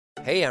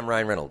Hey, I'm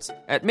Ryan Reynolds.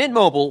 At Mint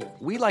Mobile,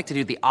 we like to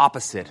do the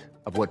opposite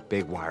of what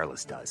Big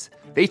Wireless does.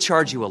 They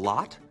charge you a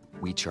lot,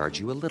 we charge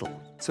you a little.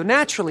 So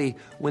naturally,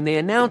 when they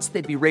announced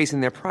they'd be raising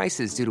their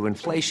prices due to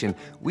inflation,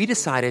 we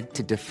decided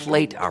to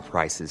deflate our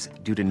prices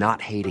due to not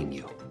hating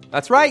you.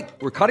 That's right.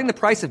 We're cutting the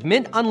price of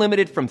Mint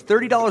Unlimited from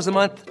 $30 a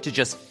month to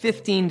just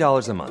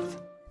 $15 a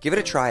month. Give it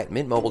a try at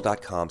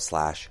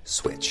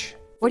mintmobile.com/switch.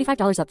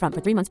 $45 up front for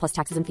 3 months plus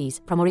taxes and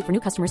fees. Promo rate for new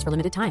customers for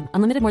limited time.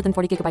 Unlimited more than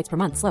 40 gigabytes per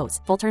month. Slows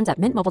full terms at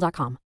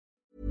mintmobile.com.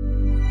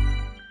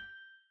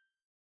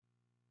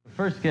 The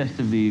first guest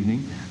of the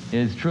evening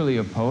is truly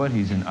a poet.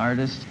 He's an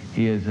artist.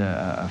 He is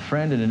a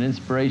friend and an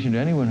inspiration to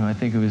anyone who I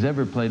think who has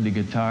ever played the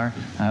guitar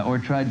or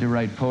tried to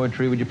write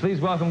poetry. Would you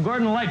please welcome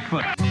Gordon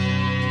Lightfoot?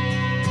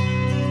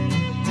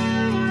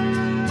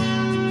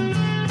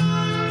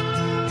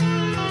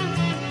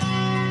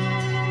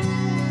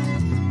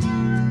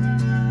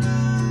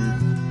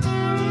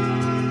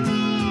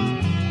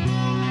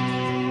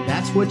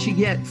 That's what you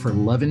get for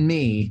loving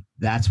me.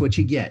 That's what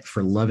you get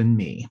for loving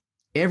me.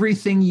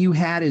 Everything you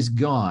had is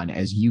gone,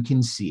 as you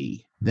can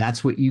see.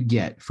 That's what you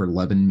get for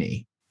loving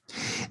me.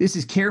 This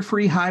is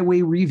Carefree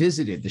Highway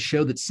Revisited, the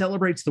show that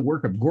celebrates the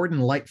work of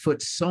Gordon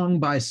Lightfoot song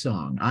by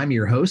song. I'm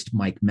your host,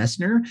 Mike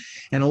Messner,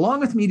 and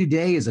along with me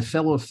today is a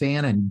fellow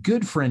fan and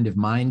good friend of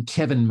mine,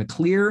 Kevin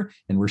McClear,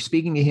 and we're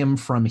speaking to him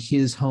from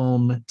his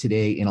home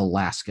today in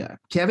Alaska.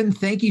 Kevin,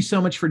 thank you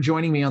so much for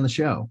joining me on the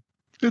show.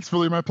 It's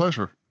really my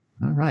pleasure.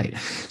 All right.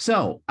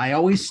 So I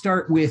always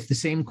start with the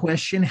same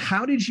question.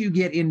 How did you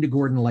get into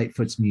Gordon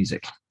Lightfoot's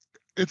music?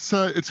 It's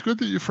good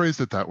that you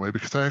phrased it that way,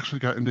 because I actually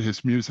got into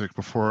his music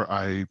before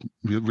I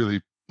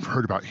really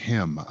heard about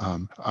him.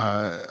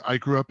 I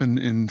grew up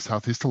in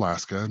Southeast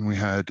Alaska, and we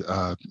had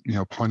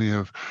plenty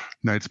of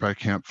nights by a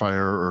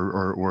campfire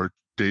or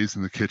days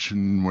in the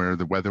kitchen where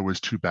the weather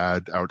was too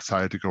bad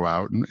outside to go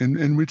out,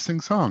 and we'd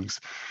sing songs.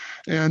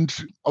 And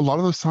a lot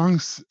of those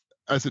songs,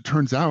 as it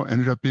turns out,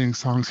 ended up being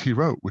songs he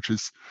wrote, which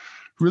is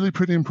really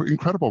pretty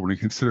incredible when you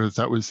consider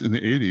that was in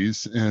the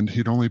 80s and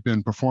he'd only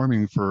been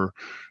performing for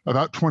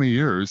about 20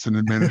 years and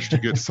had managed to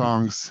get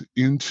songs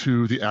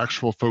into the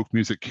actual folk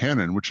music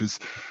canon, which is,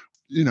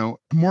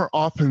 more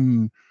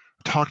often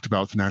talked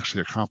about than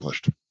actually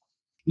accomplished.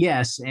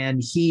 Yes,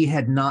 and he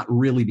had not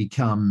really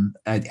become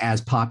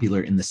as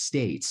popular in the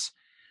States.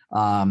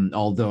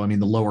 Although,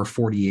 the lower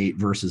 48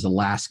 versus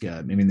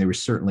Alaska, there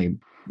was certainly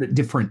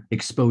different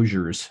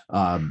exposures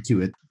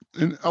to it.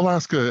 And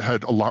Alaska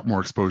had a lot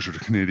more exposure to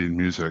Canadian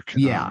music.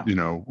 Yeah.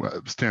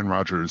 Stan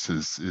Rogers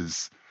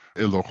is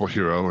a local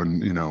hero,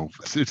 and,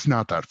 it's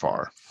not that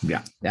far.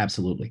 Yeah,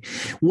 absolutely.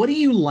 What do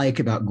you like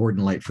about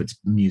Gordon Lightfoot's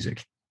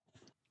music?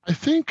 I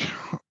think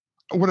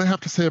what I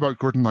have to say about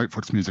Gordon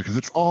Lightfoot's music is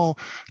it's all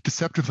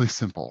deceptively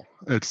simple.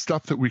 It's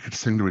stuff that we could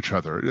sing to each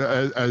other,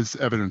 as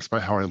evidenced by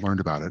how I learned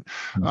about it.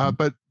 Mm-hmm.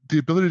 But the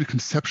ability to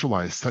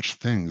conceptualize such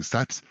things,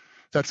 that's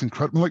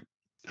incredible. Like,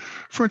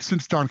 for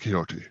instance, Don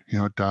Quixote,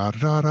 da da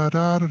da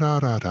da da da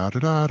da da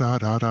da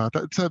da da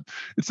da.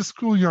 It's a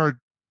schoolyard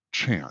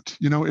chant.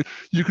 You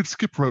could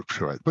skip rope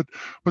to it, but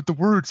the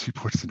words he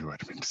puts into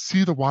it.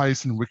 See the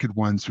wise and wicked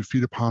ones who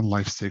feed upon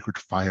life's sacred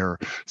fire.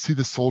 See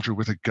the soldier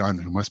with a gun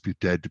who must be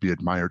dead to be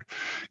admired.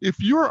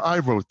 If you or I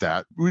wrote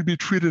that, we'd be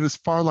treated as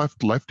far left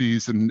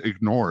lefties and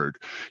ignored.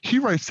 He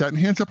writes that and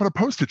hands up on a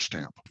postage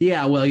stamp.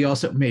 Yeah, well, he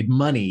also made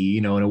money,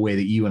 in a way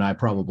that you and I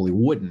probably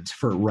wouldn't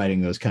for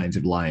writing those kinds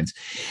of lines.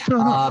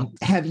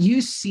 Have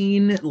you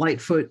seen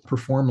Lightfoot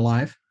perform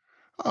live?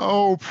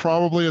 Oh,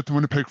 probably at the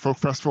Winnipeg Folk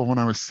Festival when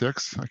I was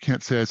 6. I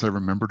can't say as I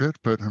remembered it,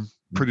 but I'm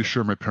pretty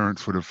sure my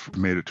parents would have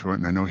made it to it,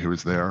 and I know he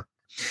was there.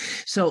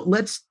 So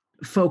let's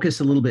focus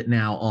a little bit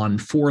now on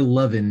For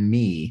Lovin'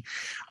 Me.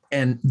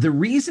 And the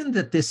reason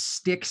that this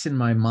sticks in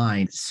my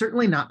mind,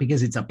 certainly not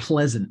because it's a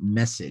pleasant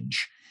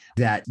message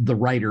that the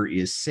writer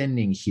is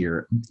sending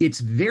here. It's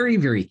very,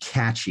 very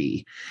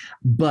catchy,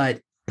 but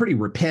pretty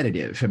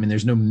repetitive.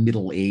 There's no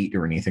middle eight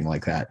or anything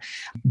like that,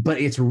 but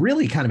it's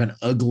really kind of an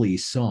ugly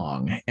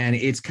song, and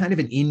it's kind of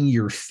an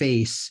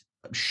in-your-face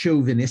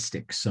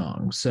chauvinistic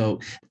song. So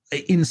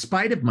in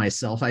spite of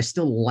myself, I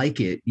still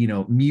like it,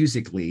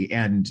 musically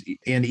and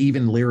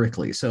even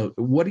lyrically. So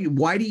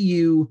why do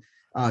you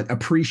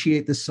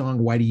appreciate this song?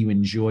 Why do you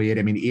enjoy it?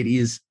 It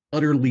is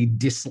utterly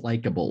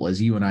dislikable,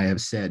 as you and I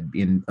have said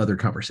in other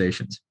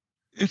conversations.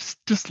 It's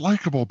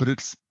dislikable, but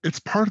it's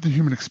part of the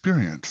human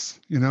experience,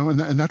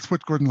 and that's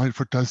what Gordon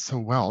Lightfoot does so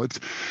well.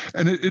 It's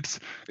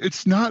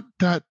not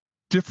that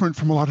different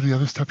from a lot of the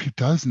other stuff he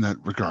does in that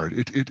regard.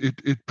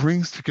 It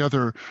brings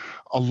together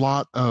a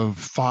lot of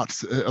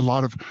thoughts, a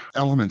lot of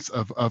elements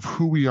of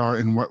who we are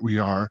and what we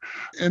are,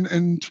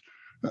 and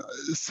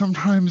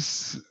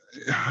sometimes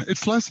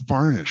it's less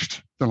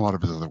varnished than a lot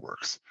of his other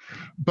works,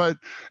 but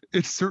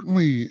it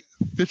certainly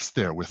fits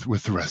there with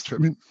the rest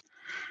of it.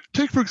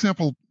 Take, for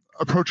example,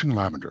 Approaching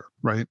Lavender,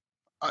 right?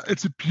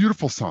 It's a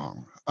beautiful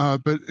song,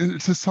 but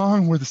it's a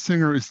song where the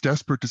singer is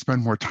desperate to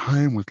spend more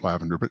time with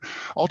Lavender, but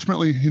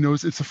ultimately he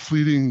knows it's a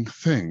fleeting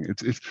thing.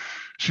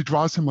 She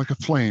draws him like a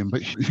flame,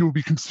 but he will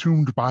be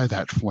consumed by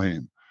that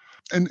flame.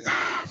 And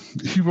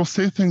he will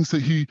say things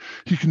that he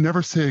can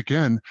never say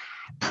again,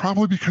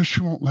 probably because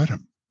she won't let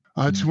him.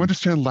 To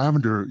understand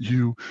Lavender,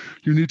 you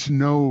need to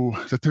know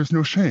that there's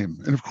no shame.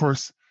 And of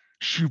course,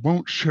 she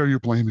won't share your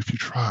blame if you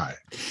try.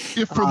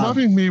 If For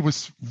Loving Me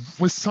was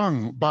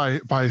sung by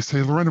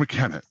say, Lorena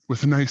McKennitt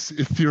with a nice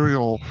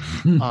ethereal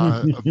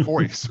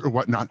voice or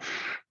whatnot,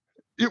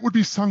 it would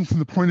be sung from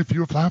the point of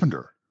view of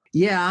Lavender.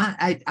 Yeah,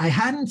 I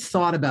hadn't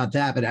thought about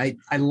that, but I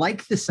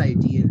like this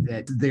idea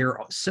that they're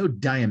so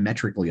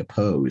diametrically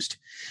opposed.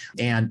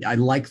 And I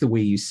like the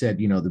way you said,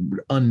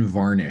 the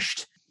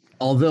unvarnished.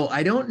 Although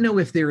I don't know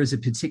if there is a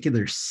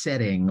particular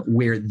setting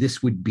where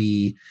this would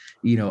be,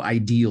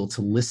 ideal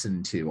to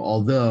listen to.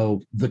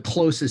 Although the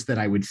closest that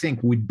I would think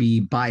would be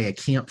by a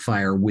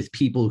campfire with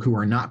people who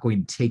are not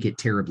going to take it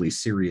terribly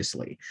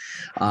seriously.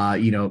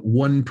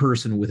 One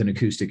person with an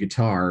acoustic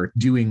guitar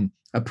doing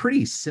a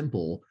pretty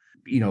simple,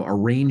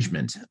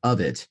 arrangement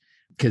of it.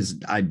 Because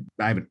I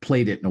haven't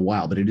played it in a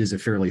while, but it is a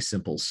fairly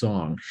simple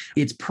song.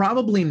 It's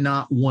probably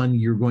not one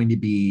you're going to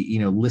be,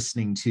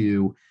 listening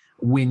to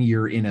when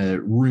you're in a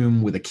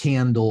room with a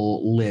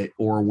candle lit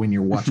or when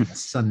you're watching a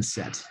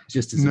sunset.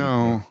 Just as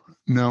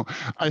no.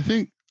 I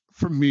think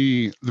for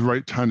me, the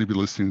right time to be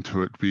listening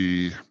to it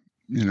be,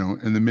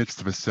 in the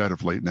midst of a set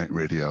of late night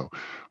radio,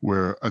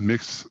 where a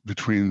mix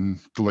between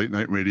the late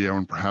night radio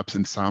and perhaps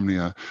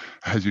insomnia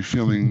has you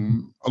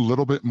feeling a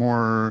little bit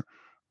more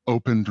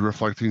open to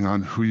reflecting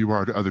on who you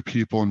are to other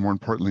people, and more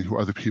importantly, who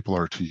other people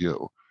are to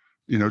you.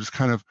 Just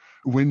kind of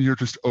when you're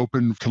just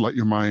open to let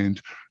your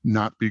mind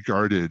not be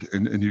guarded,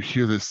 and you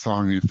hear this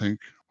song and you think,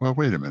 well,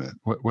 wait a minute,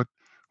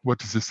 what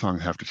does this song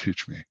have to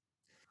teach me?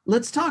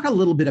 Let's talk a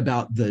little bit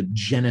about the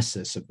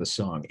genesis of the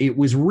song. It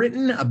was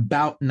written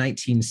about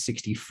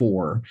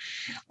 1964,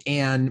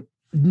 and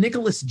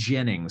Nicholas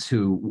Jennings,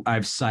 who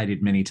I've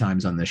cited many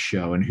times on this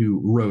show and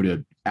who wrote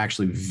a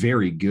actually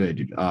very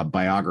good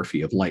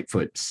biography of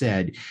Lightfoot,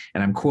 said,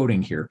 and I'm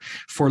quoting here,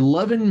 "For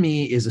Lovin'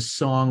 Me is a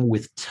song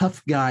with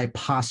tough guy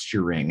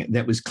posturing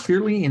that was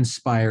clearly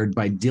inspired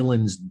by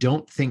Dylan's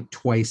Don't Think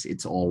Twice,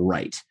 It's All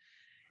Right."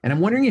 And I'm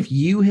wondering if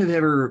you have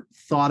ever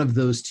thought of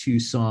those two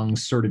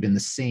songs sort of in the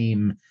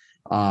same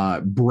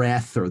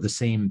breath or the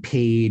same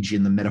page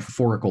in the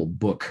metaphorical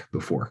book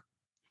before.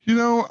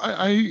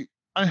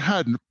 I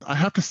hadn't. I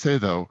have to say,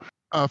 though,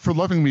 For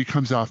Loving Me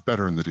comes off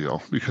better in the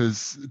deal,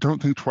 because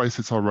Don't Think Twice,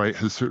 It's All Right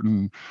has a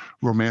certain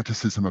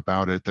romanticism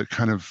about it that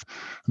kind of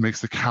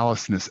makes the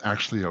callousness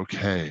actually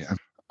okay.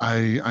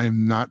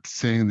 I'm not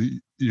saying that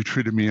you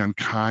treated me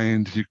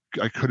unkind.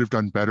 I could have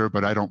done better,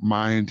 but I don't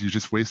mind. You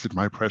just wasted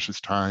my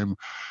precious time.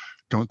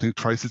 Don't think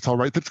twice, it's all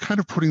right. That's kind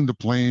of putting the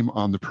blame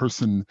on the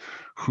person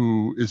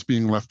who is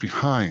being left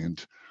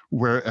behind.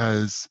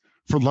 Whereas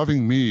For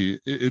Loving Me,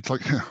 it's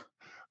like,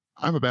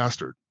 I'm a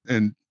bastard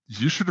and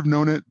you should have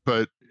known it,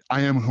 but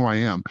I am who I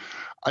am.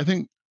 I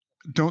think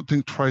Don't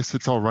Think Twice,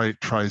 It's All Right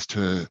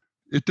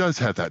it does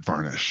have that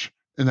varnish.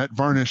 And that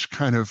varnish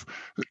kind of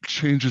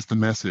changes the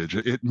message.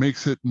 It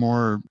makes it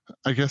more,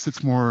 I guess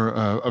it's more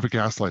of a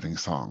gaslighting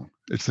song.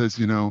 It says,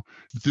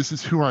 this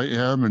is who I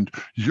am and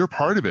you're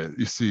part of it.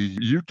 You see,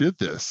 you did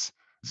this.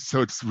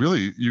 So it's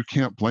really, you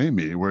can't blame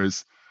me.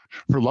 Whereas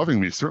For Loving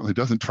Me certainly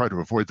doesn't try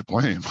to avoid the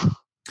blame.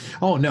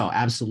 Oh, no,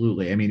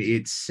 absolutely. I mean,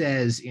 it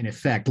says, in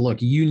effect,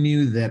 look, you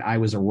knew that I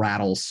was a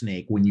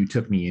rattlesnake when you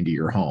took me into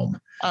your home.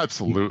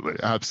 Absolutely.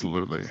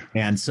 Absolutely.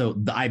 And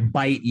so I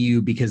bite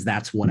you because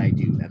that's what I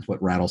do. That's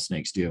what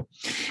rattlesnakes do.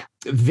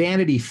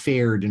 Vanity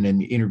Fair in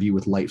an interview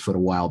with Lightfoot a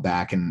while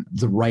back, and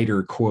the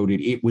writer quoted,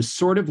 "It was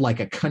sort of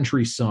like a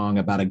country song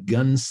about a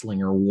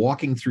gunslinger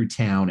walking through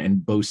town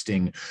and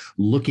boasting,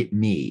 'Look at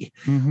me.'"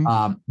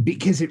 Mm-hmm.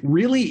 Because it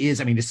really is,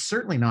 I mean, it's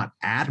certainly not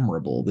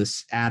admirable,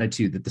 this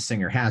attitude that the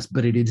singer has,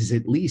 but it is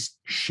at least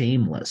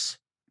shameless.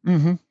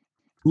 Mm-hmm.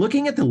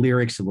 Looking at the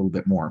lyrics a little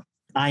bit more,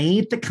 "I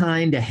ain't the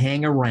kind to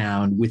hang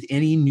around with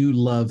any new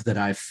love that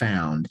I've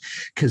found,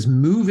 'cause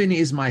moving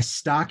is my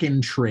stock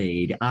in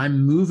trade.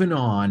 I'm moving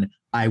on.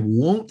 I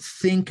won't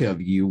think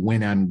of you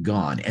when I'm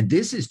gone." And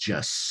this is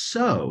just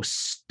so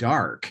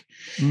stark.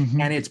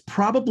 Mm-hmm. And it's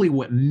probably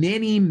what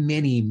many,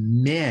 many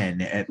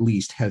men at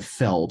least have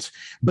felt,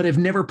 but have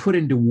never put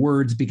into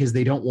words because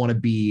they don't want to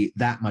be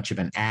that much of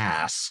an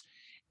ass.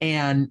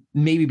 And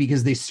maybe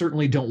because they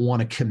certainly don't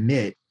want to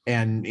commit.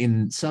 And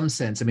in some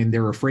sense, I mean,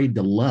 they're afraid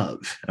to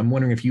love. I'm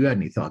wondering if you had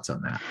any thoughts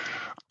on that.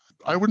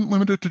 I wouldn't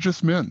limit it to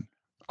just men.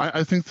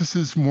 I think this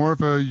is more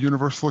of a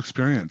universal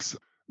experience.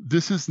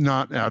 This is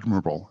not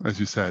admirable, as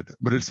you said,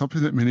 but it's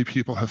something that many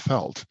people have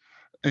felt.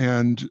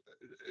 And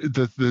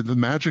the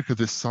magic of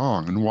this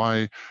song, and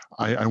why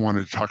I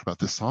wanted to talk about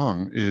this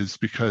song, is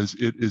because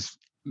it is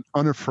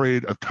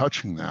unafraid of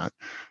touching that.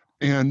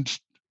 And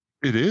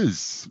it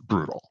is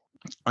brutal.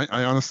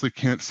 I honestly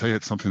can't say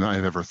it's something that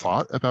I've ever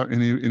thought about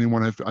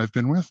anyone I've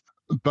been with,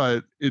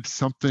 but it's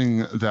something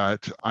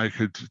that I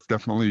could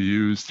definitely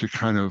use to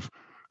kind of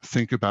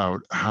think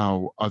about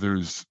how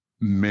others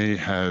may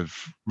have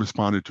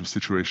responded to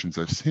situations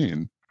I've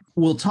seen.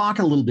 We'll talk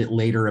a little bit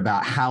later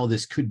about how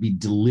this could be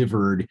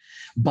delivered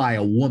by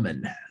a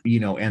woman,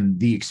 and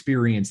the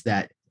experience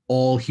that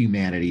all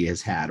humanity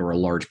has had, or a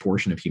large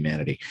portion of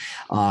humanity.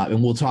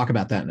 And we'll talk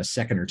about that in a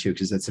second or two,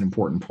 because that's an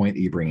important point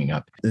that you're bringing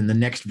up. In the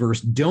next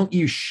verse, don't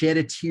you shed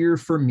a tear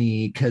for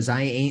me, because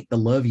I ain't the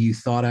love you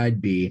thought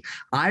I'd be.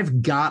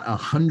 I've got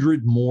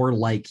 100 more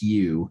like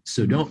you,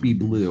 so don't be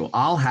blue.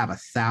 I'll have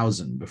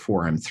 1,000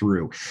 before I'm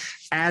through.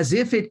 As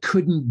if it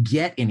couldn't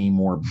get any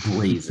more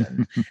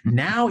brazen.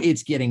 Now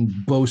it's getting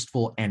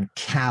boastful and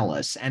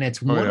callous. And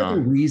it's one of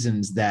the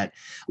reasons that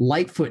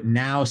Lightfoot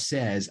now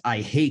says,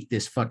 I hate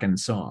this fucking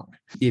song.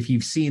 If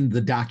you've seen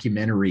the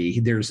documentary,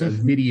 there's a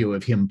video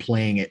of him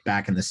playing it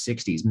back in the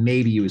 60s.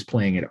 Maybe he was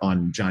playing it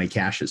on Johnny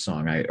Cash's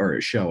song or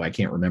a show. I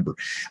can't remember.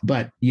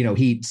 But,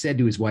 he said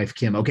to his wife,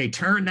 Kim, okay,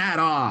 turn that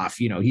off.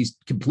 He's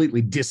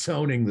completely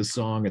disowning the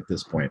song at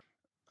this point.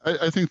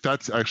 I think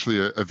that's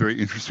actually a very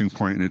interesting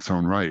point in its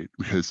own right,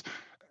 because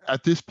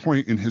at this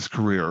point in his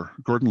career,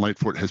 Gordon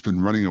Lightfoot has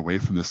been running away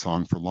from this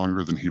song for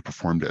longer than he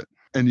performed it.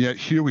 And yet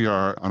here we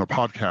are on a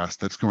podcast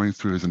that's going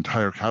through his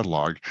entire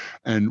catalog,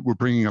 and we're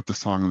bringing up the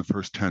song in the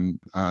first 10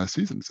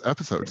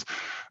 episodes,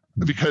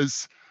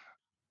 because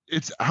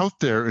it's out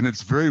there and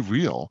it's very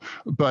real,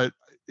 but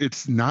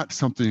it's not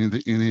something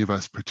that any of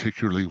us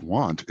particularly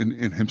want,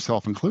 in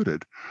himself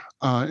included.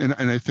 And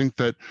I think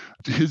that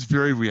his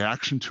very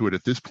reaction to it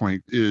at this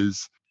point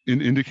is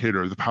an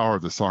indicator of the power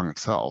of the song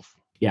itself.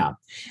 Yeah.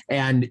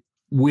 And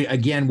we're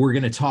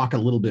going to talk a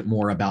little bit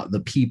more about the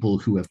people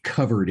who have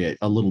covered it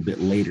a little bit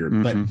later.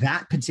 Mm-hmm. But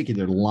that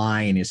particular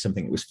line is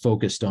something that was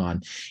focused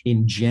on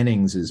in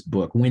Jennings's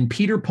book when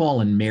Peter,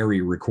 Paul, and Mary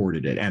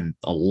recorded it, and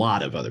a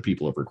lot of other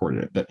people have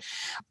recorded it. But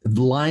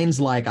lines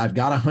like, I've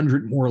got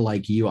 100 more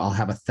like you, I'll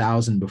have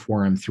 1,000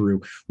 before I'm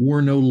through,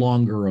 were no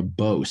longer a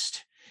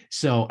boast.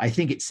 So I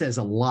think it says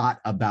a lot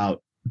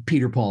about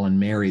Peter, Paul, and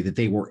Mary that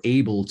they were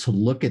able to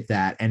look at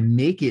that and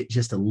make it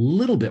just a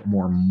little bit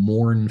more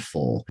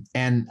mournful.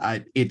 And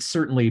it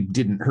certainly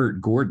didn't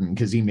hurt Gordon,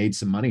 because he made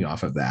some money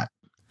off of that.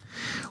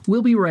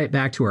 We'll be right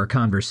back to our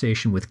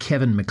conversation with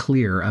Kevin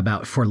McClear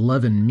about For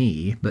Lovin'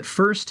 Me. But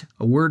first,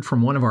 a word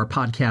from one of our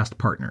podcast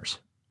partners.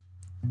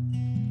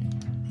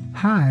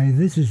 Hi,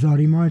 this is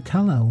Audie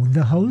Martello,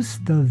 the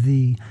host of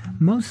the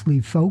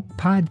Mostly Folk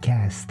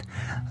podcast,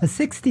 a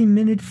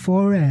 60-minute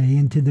foray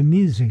into the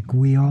music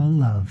we all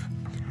love.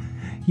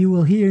 You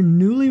will hear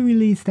newly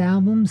released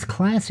albums,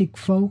 classic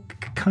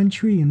folk,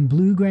 country, and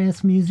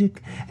bluegrass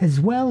music, as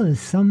well as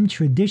some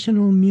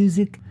traditional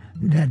music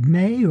that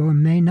may or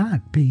may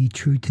not be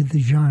true to the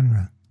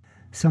genre.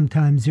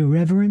 Sometimes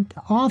irreverent,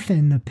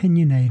 often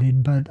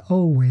opinionated, but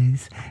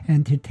always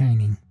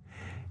entertaining.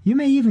 You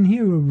may even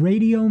hear a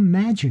radio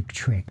magic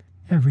trick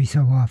every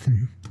so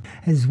often,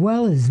 as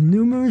well as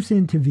numerous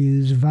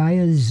interviews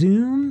via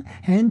Zoom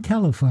and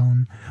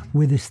telephone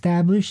with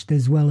established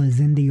as well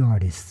as indie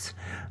artists.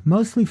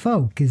 Mostly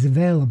Folk is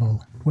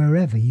available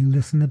wherever you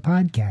listen to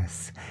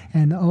podcasts,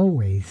 and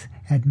always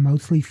at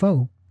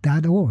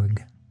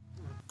mostlyfolk.org.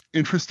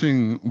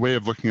 Interesting way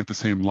of looking at the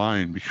same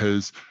line,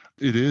 because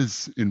it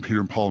is, in Peter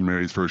and Paul and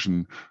Mary's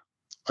version,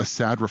 a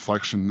sad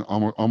reflection,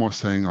 almost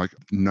saying, like,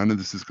 none of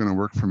this is going to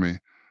work for me.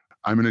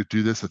 I'm going to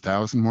do this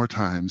 1,000 more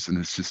times, and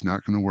it's just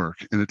not going to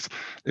work. And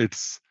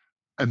it's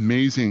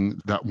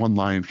amazing that one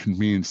line can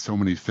mean so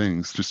many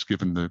things, just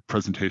given the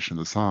presentation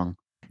of the song.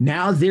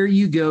 Now, there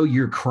you go,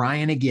 you're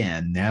crying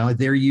again. Now,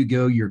 there you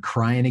go, you're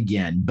crying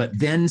again. But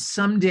then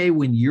someday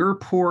when your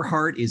poor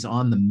heart is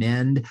on the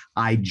mend,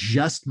 I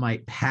just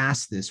might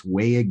pass this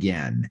way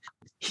again.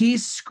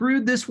 He's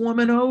screwed this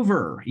woman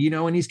over,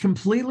 and he's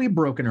completely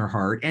broken her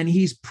heart. And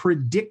he's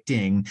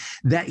predicting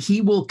that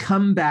he will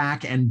come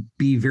back and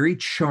be very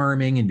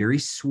charming and very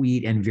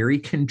sweet and very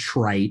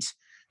contrite.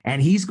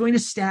 And he's going to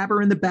stab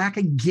her in the back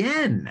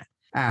again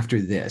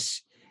after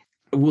this.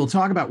 We'll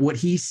talk about what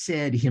he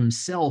said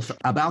himself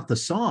about the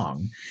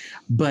song.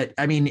 But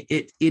I mean,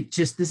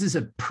 this is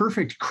a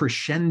perfect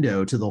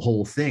crescendo to the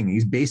whole thing.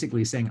 He's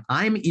basically saying,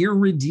 I'm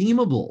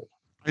irredeemable.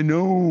 I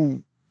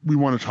know we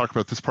want to talk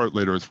about this part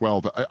later as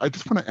well, but I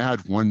just want to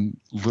add one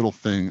little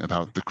thing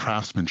about the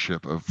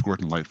craftsmanship of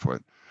Gordon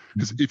Lightfoot.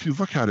 Because if you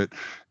look at it,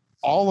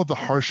 all of the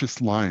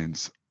harshest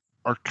lines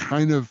are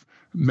kind of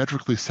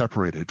metrically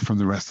separated from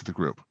the rest of the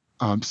group.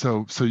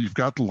 So you've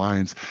got the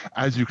lines,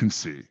 as you can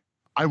see,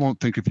 I won't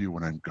think of you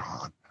when I'm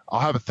gone.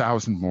 I'll have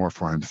 1,000 more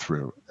before I'm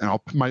through, and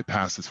might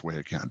pass this way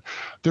again.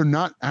 They're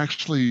not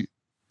actually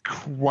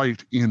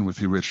quite in with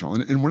the original.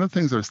 And one of the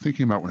things I was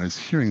thinking about when I was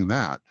hearing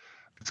that,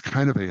 it's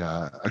kind of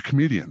a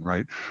comedian,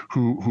 right,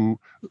 who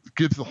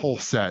gives the whole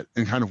set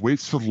and kind of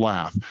waits for the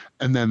laugh,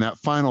 and then that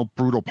final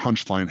brutal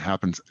punchline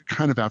happens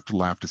kind of after the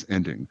laugh is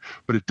ending,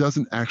 but it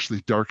doesn't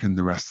actually darken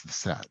the rest of the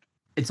set.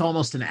 It's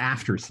almost an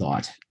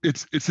afterthought.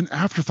 It's an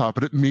afterthought,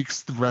 but it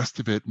makes the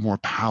rest of it more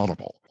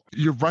palatable.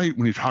 You're right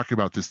when you talk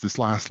about this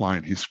last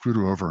line. He's screwed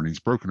her over and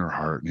he's broken her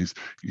heart and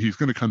he's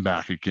going to come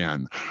back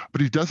again. But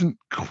he doesn't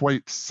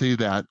quite say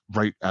that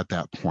right at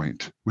that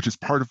point, which is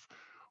part of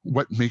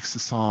what makes the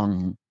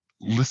song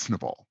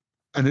listenable.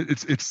 And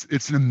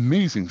it's an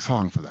amazing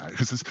song for that,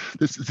 because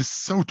it's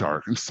so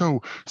dark and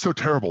so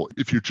terrible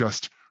if you're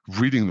just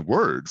reading the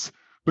words.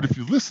 But if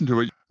you listen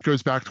to it, it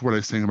goes back to what I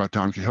was saying about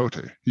Don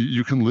Quixote.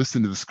 You can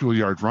listen to the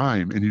schoolyard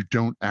rhyme and you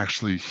don't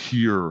actually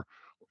hear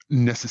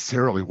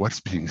necessarily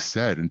what's being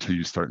said until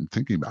you start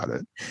thinking about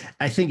it.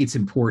 I think it's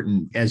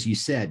important, as you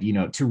said,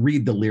 to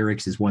read the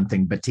lyrics is one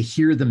thing, but to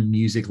hear them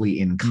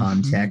musically in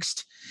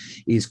context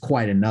is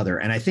quite another.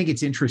 And I think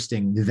it's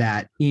interesting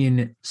that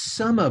in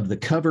some of the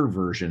cover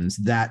versions,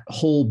 that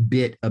whole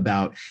bit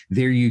about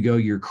there you go,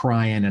 you're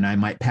crying and I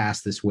might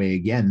pass this way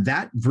again,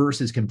 that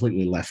verse is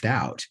completely left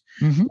out,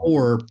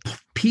 or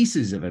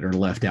pieces of it are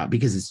left out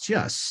because it's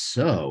just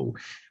so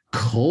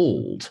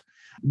cold.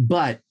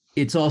 But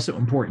it's also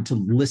important to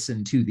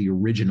listen to the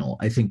original,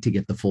 I think, to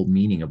get the full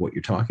meaning of what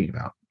you're talking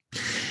about.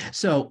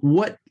 So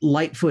what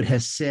Lightfoot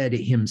has said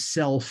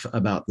himself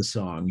about the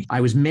song: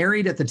 I was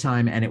married at the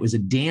time and it was a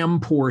damn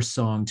poor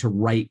song to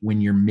write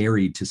when you're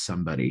married to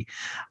somebody.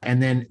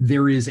 And then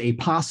there is a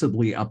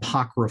possibly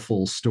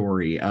apocryphal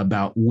story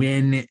about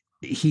when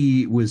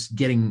he was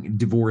getting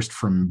divorced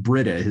from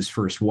Britta, his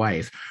first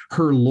wife.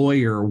 Her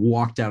lawyer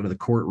walked out of the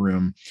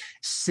courtroom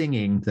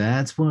singing,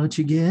 "That's what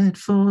you get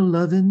for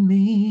loving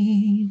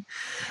me,"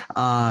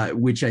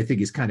 which I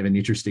think is kind of an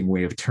interesting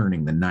way of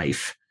turning the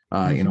knife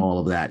in all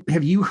of that.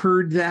 Have you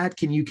heard that?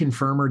 Can you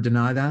confirm or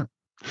deny that?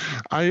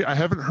 I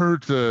haven't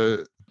heard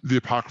the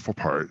apocryphal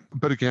part,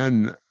 but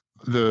again,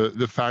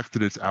 the fact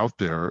that it's out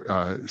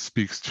there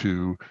speaks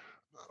to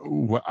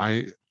what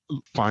I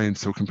find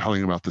so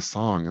compelling about the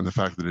song, and the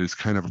fact that it is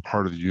kind of a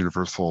part of the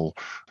universal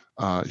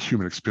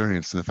human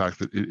experience, and the fact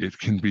that it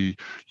can be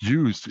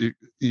used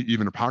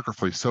even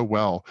apocryphally so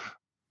well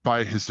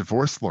by his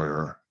divorce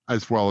lawyer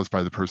as well as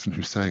by the person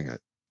who sang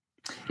it.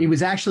 It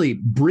was actually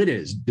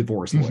Britta's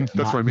divorce lawyer.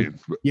 That's what I mean.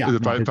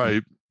 Yeah.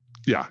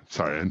 Yeah,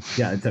 sorry.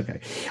 Yeah, it's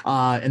okay.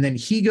 And then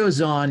he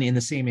goes on in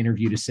the same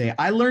interview to say,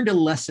 I learned a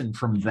lesson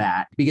from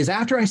that because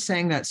after I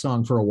sang that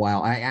song for a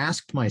while, I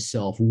asked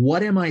myself,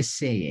 what am I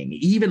saying?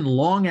 Even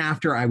long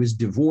after I was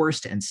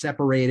divorced and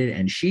separated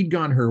and she'd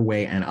gone her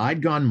way and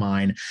I'd gone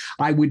mine,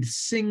 I would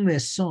sing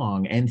this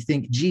song and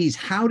think, geez,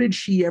 how did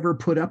she ever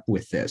put up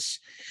with this?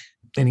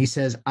 And he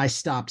says, I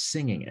stopped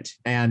singing it.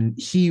 And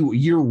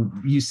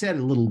you said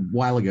a little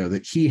while ago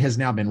that he has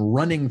now been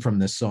running from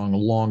this song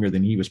longer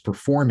than he was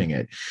performing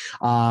it.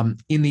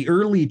 In the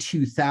early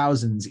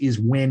 2000s is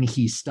when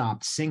he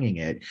stopped singing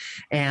it.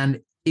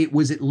 And it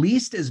was at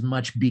least as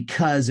much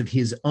because of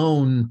his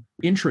own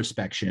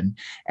introspection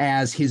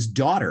as his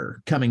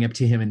daughter coming up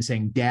to him and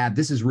saying, Dad,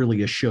 this is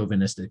really a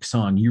chauvinistic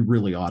song. You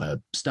really ought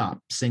to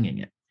stop singing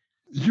it.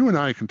 You and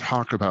I can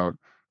talk about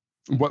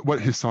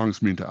what his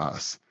songs mean to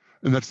us.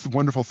 And that's the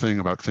wonderful thing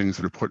about things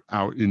that are put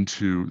out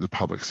into the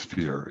public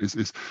sphere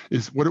is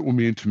what it will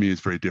mean to me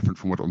is very different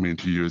from what it will mean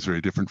to you, is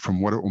very different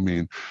from what it will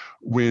mean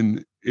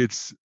when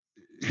it's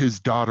his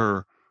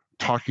daughter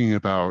talking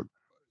about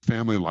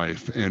family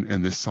life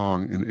and this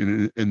song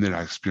and that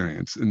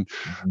experience. And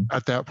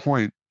at that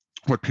point,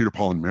 what Peter,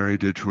 Paul, and Mary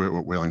did to it,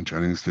 what Waylon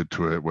Jennings did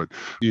to it, what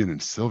Ian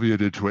and Sylvia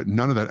did to it,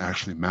 none of that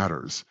actually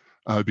matters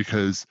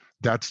because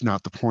that's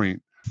not the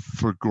point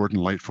for Gordon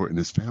Lightfoot and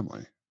his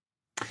family.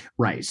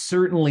 Right.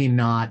 Certainly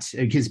not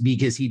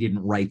because he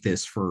didn't write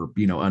this for,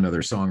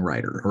 another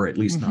songwriter, or at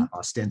least not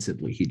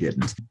ostensibly he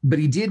didn't. But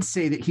he did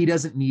say that he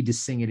doesn't need to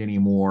sing it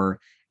anymore.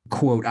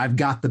 Quote, I've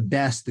got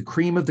the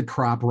cream of the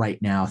crop right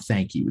now.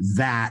 Thank you.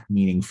 That,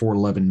 meaning For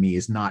Lovin' Me,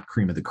 is not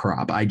cream of the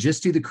crop. I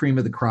just do the cream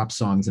of the crop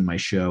songs in my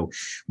show.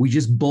 We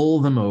just bowl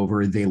them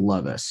over. They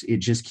love us. It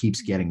just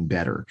keeps getting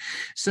better.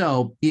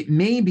 So it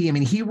may be,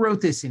 he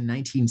wrote this in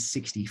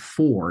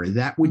 1964.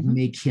 That would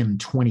make him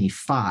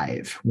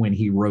 25 when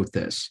he wrote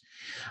this.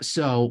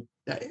 So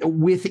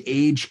with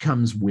age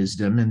comes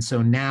wisdom. And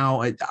so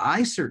now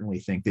I certainly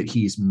think that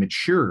he's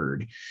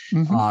matured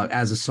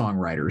as a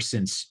songwriter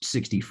since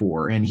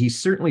 64. And he's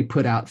certainly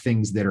put out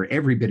things that are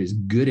every bit as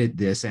good at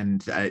this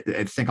and I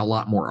think a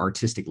lot more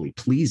artistically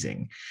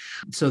pleasing.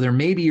 So there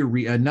may be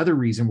another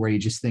reason where he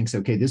just thinks,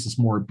 okay, this is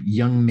more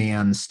young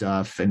man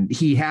stuff. And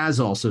he has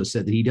also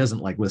said that he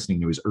doesn't like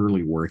listening to his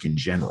early work in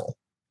general.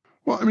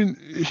 Well,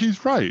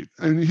 he's right.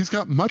 He's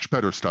got much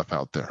better stuff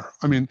out there.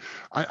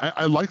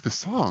 I like the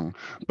song,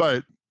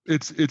 but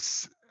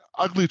it's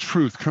ugly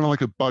truth, kind of like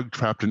a bug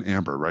trapped in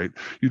amber, right?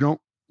 You don't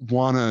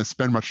want to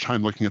spend much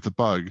time looking at the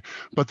bug,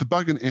 but the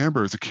bug in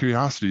amber is a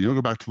curiosity. You'll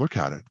go back to look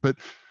at it. But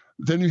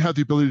then you have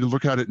the ability to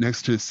look at it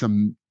next to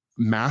some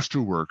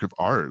masterwork of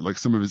art, like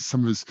some of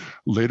his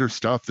later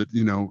stuff that,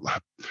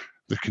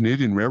 the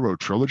Canadian Railroad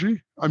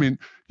trilogy.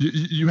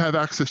 You have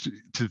access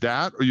to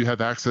that, or you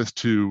have access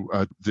to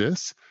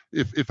this.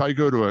 If I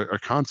go to a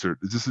concert,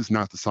 this is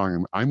not the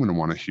song I'm going to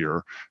want to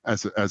hear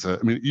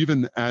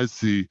even as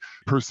the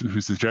person who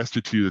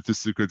suggested to you that this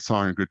is a good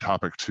song, a good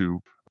topic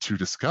to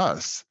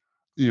discuss.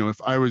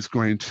 If I was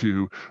going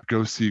to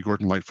go see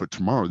Gordon Lightfoot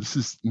tomorrow, this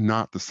is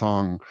not the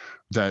song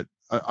that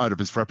out of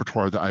his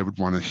repertoire that I would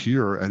want to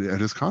hear at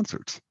his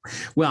concerts.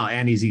 Well,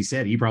 and as he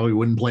said, he probably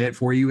wouldn't play it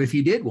for you if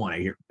you did want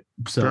to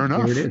So fair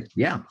enough. there it is.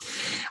 Yeah.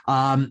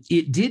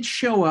 It did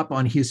show up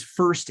on his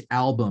first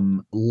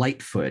album,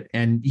 Lightfoot.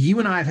 And you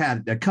and I have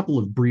had a couple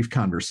of brief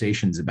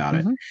conversations about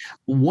it.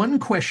 One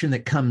question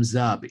that comes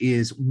up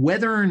is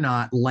whether or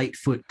not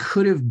Lightfoot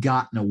could have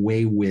gotten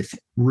away with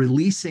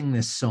releasing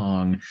this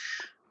song,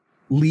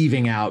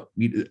 leaving out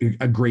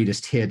a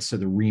greatest hits or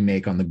the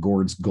remake on the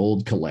Gord's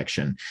Gold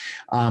collection,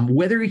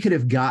 whether he could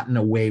have gotten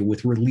away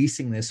with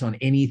releasing this on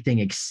anything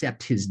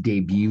except his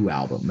debut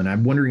album. And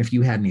I'm wondering if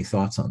you had any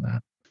thoughts on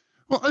that.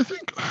 Well, I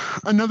think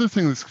another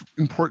thing that's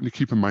important to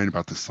keep in mind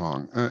about this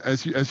song,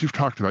 as you've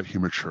talked about, he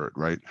matured,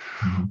 right?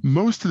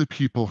 Most of the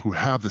people who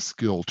have the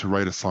skill to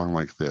write a song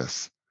like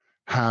this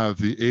have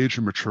the age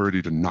and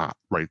maturity to not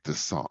write this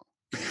song.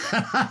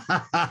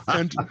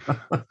 And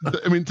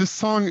I mean, this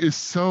song is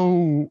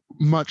so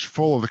much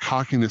full of the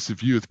cockiness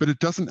of youth, but it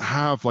doesn't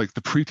have like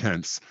the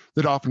pretense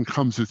that often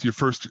comes with your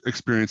first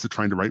experience of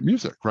trying to write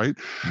music, right?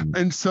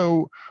 And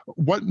so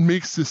what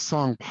makes this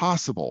song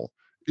possible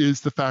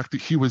is the fact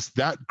that he was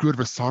that good of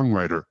a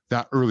songwriter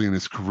that early in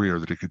his career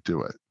that he could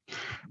do it.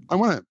 I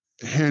want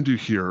to hand you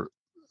here,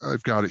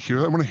 I've got it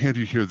here. I want to hand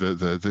you here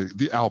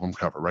the album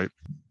cover, right?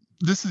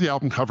 This is the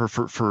album cover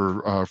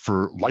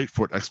for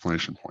Lightfoot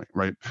exclamation point,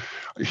 right?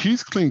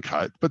 He's clean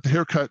cut, but the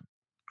haircut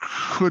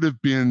could have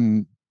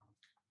been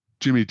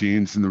Jimmy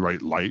Dean's in the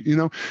right light. You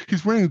know,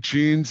 he's wearing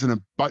jeans and a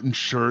button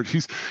shirt.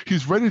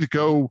 He's ready to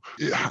go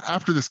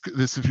after this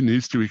if he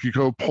needs to. He could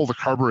go pull the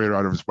carburetor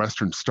out of his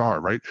Western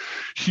Star, right?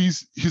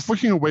 He's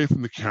looking away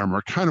from the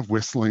camera, kind of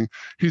whistling.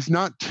 He's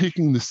not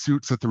taking the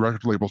suits at the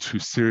record label too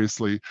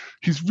seriously.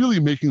 He's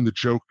really making the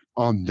joke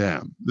on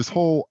them. This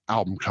whole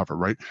album cover,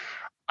 right?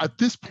 At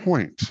this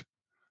point,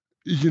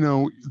 you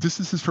know,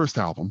 this is his first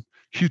album.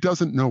 He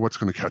doesn't know what's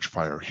going to catch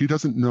fire. He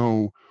doesn't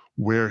know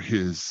where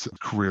his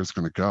career is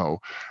going to go.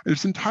 And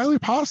it's entirely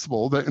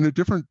possible that in a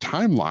different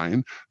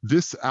timeline,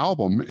 this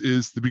album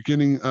is the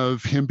beginning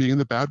of him being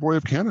the bad boy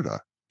of Canada.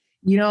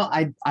 You know,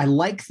 I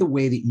like the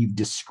way that you've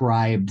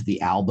described the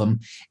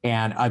album.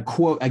 And I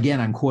quote, again,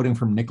 I'm quoting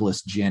from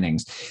Nicholas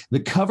Jennings.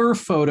 The cover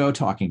photo,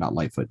 talking about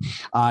Lightfoot,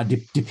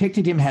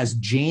 depicted him as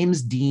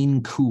James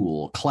Dean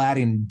Cool, clad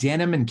in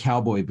denim and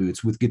cowboy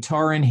boots with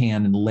guitar in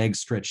hand and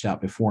legs stretched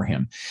out before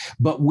him.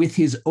 But with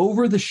his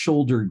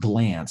over-the-shoulder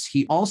glance,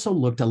 he also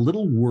looked a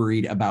little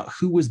worried about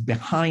who was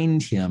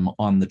behind him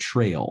on the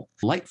trail.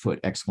 Lightfoot,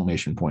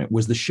 exclamation point,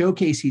 was the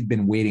showcase he'd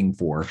been waiting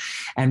for.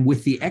 And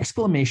with the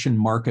exclamation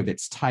mark of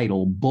its title,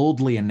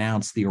 boldly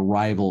announced the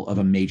arrival of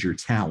a major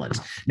talent.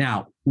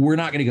 Now, we're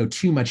not going to go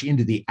too much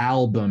into the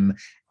album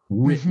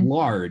writ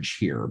large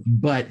here,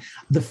 but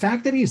the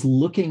fact that he's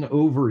looking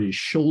over his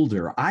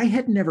shoulder, I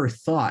had never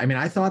thought, I mean,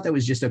 I thought that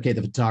was just, okay,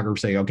 the photographer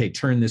saying, okay,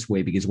 turn this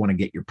way because you want to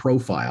get your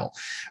profile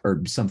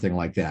or something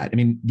like that. I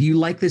mean, do you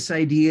like this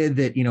idea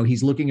that, you know,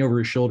 he's looking over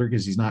his shoulder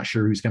because he's not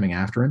sure who's coming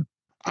after him?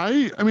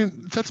 I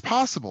mean, that's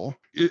possible.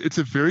 It's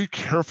a very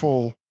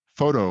careful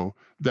photo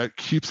that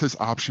keeps his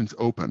options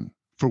open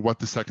for what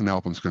the second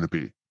album is going to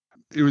be.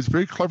 It was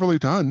very cleverly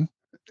done.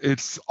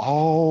 It's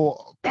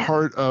all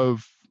part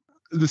of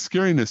the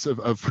scariness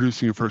of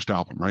producing your first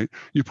album, right?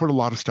 You put a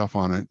lot of stuff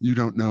on it. You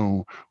don't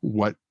know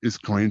what is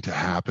going to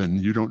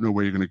happen. You don't know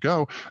where you're going to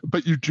go,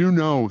 but you do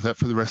know that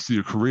for the rest of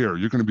your career,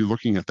 you're going to be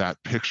looking at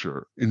that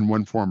picture in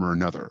one form or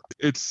another.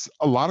 It's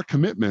a lot of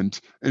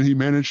commitment, and he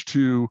managed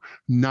to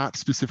not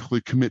specifically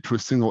commit to a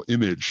single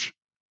image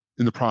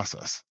in the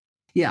process.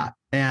 Yeah.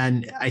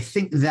 And I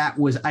think that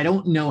was, I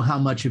don't know how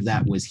much of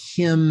that was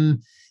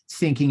him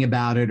thinking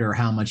about it or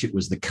how much it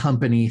was the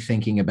company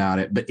thinking about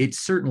it, but it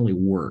certainly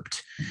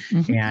worked.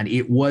 And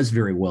it was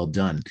very well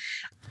done.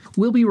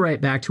 We'll be right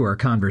back to our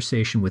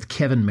conversation with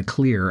Kevin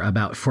McClear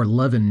about For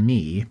Lovin'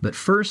 Me, but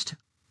first,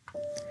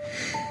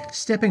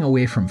 stepping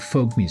away from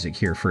folk music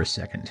here for a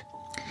second.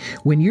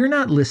 When you're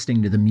not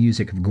listening to the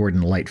music of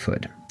Gordon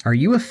Lightfoot, are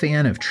you a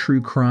fan of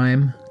true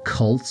crime,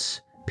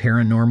 cults,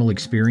 paranormal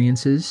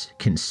experiences,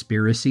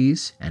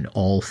 conspiracies, and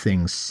all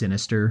things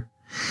sinister?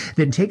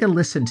 Then take a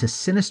listen to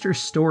Sinister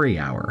Story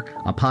Hour,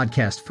 a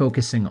podcast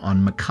focusing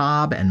on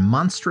macabre and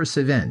monstrous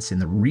events in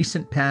the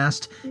recent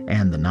past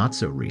and the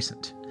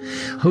not-so-recent.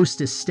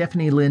 Hostess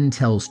Stephanie Lynn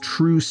tells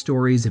true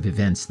stories of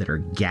events that are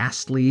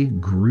ghastly,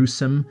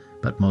 gruesome,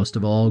 but most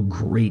of all,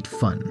 great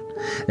fun.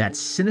 That's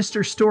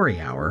Sinister Story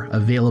Hour,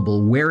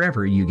 available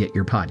wherever you get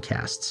your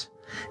podcasts.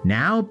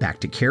 Now, back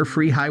to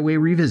Carefree Highway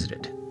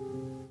Revisited.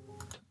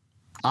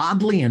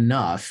 Oddly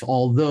enough,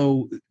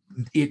 although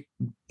it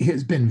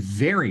has been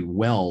very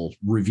well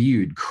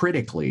reviewed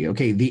critically,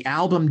 okay, the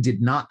album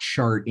did not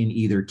chart in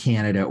either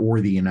Canada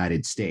or the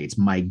United States.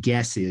 My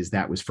guess is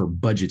that was for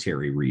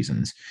budgetary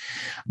reasons.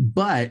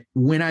 But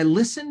when I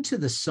listened to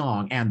the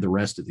song and the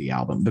rest of the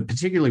album, but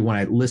particularly when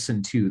I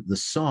listened to the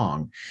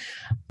song,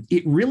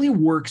 it really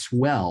works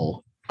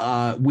well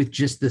with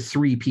just the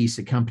three-piece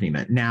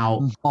accompaniment.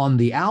 Now, on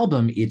the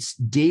album, it's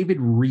David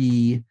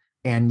Ree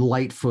and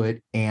Lightfoot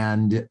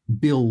and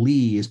Bill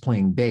Lee is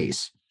playing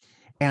bass.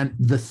 And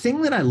the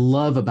thing that I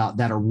love about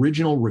that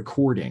original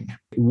recording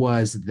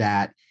was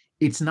that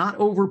it's not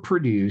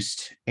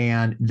overproduced,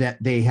 and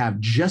that they have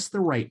just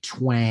the right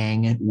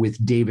twang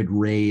with David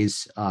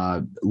Ray's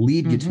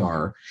lead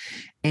guitar.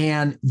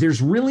 And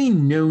there's really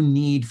no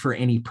need for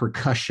any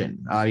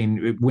percussion. I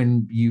mean,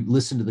 when you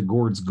listen to the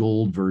Gord's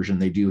Gold version,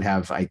 they do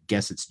have, I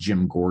guess it's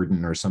Jim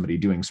Gordon or somebody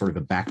doing sort of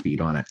a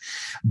backbeat on it.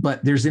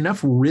 But there's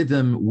enough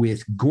rhythm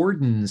with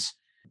Gordon's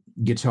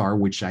guitar,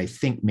 which I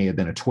think may have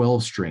been a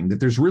 12 string, that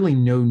there's really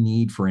no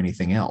need for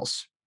anything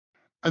else.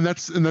 And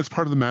that's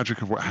part of the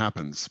magic of what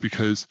happens,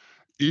 because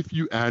if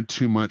you add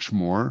too much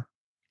more,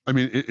 I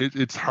mean,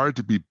 it's hard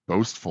to be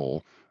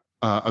boastful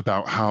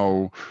about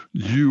how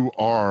you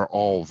are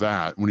all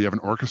that when you have an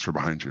orchestra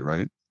behind you,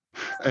 right?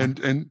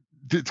 And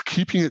it's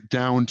keeping it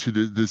down to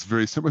this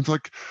very simple. It's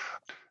like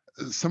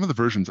some of the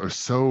versions are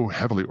so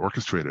heavily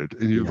orchestrated,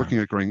 and you're looking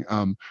at going,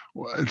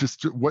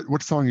 just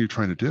what song are you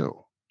trying to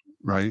do?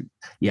 Right.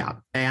 Yeah.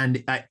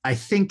 And I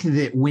think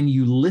that when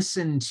you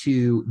listen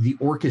to the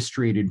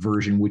orchestrated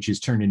version, which is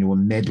turned into a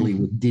medley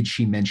with Did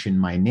She Mention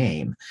My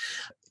Name?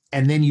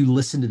 And then you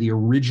listen to the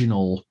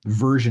original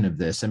version of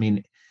this, I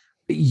mean,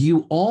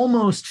 you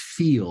almost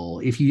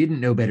feel, if you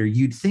didn't know better,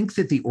 you'd think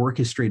that the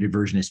orchestrated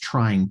version is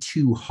trying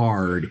too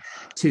hard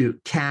to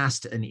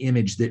cast an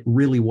image that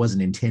really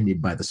wasn't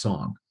intended by the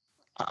song.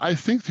 I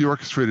think the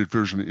orchestrated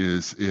version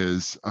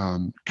is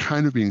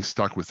kind of being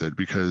stuck with it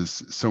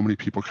because so many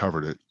people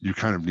covered it. You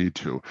kind of need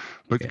to,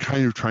 but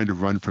kind of trying to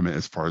run from it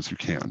as far as you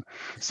can.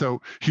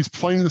 So he's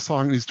playing the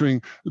song and he's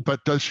doing,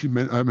 but does she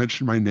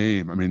mention my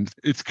name? I mean,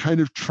 it's kind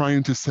of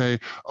trying to say,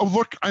 oh,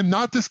 look, I'm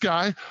not this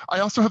guy.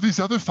 I also have these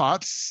other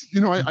thoughts. You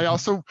know,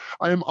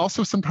 I am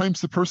also sometimes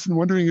the person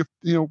wondering if,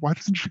 you know, why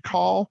doesn't she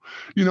call?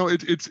 You know,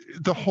 it's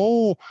the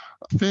whole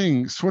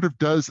thing sort of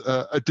does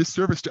a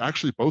disservice to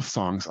actually both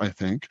songs, I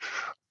think.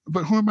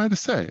 But who am I to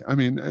say? I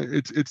mean,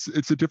 it's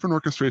a different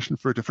orchestration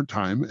for a different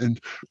time, and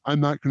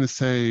I'm not going to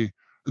say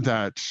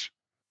that,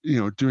 you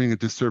know, doing a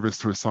disservice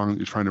to a song that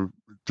you're trying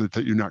to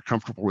that you're not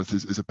comfortable with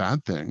is a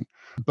bad thing.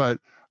 But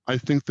I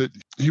think that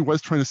he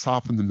was trying to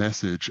soften the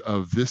message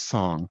of this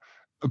song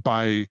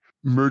by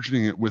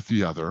merging it with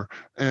the other,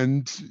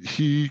 and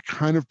he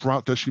kind of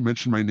brought Does She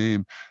Mention My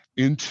Name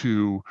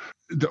into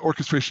the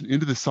orchestration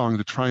into the song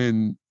to try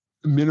and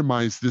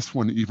minimize this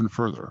one even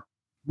further.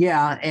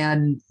 Yeah,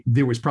 and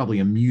there was probably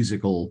a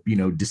musical, you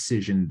know,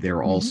 decision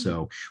there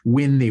also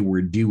when they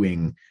were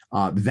doing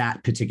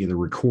that particular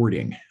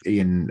recording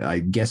in, I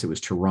guess it was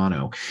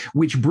Toronto,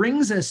 which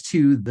brings us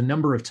to the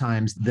number of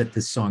times that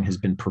this song has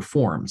been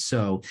performed.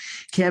 So,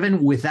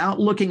 Kevin, without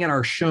looking at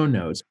our show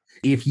notes,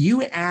 if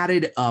you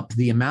added up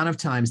the amount of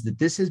times that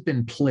this has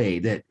been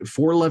played, that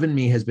For Love and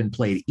Me has been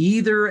played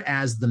either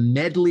as the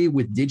medley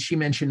with Did She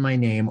Mention My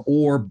Name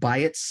or by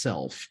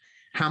itself,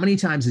 how many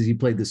times has he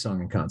played this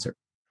song in concert?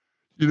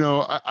 You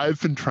know,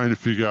 I've been trying to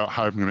figure out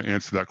how I'm going to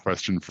answer that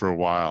question for a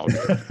while.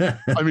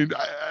 I mean,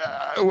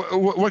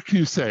 what can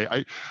you say?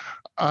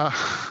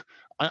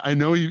 I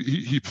know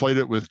he played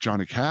it with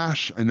Johnny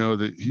Cash. I know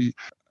that he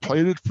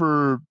played it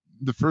for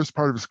the first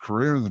part of his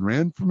career and then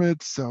ran from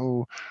it.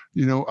 So,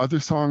 you know, other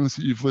songs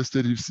that you've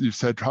listed, you've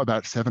said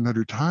about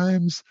 700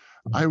 times.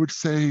 I would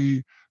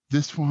say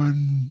this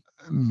one,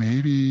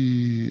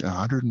 maybe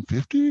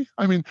 150.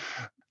 I mean,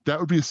 that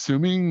would be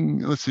assuming,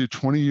 let's say,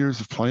 20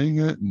 years of playing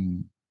it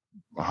and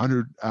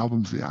 100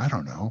 albums. I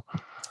don't know.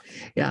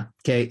 Yeah.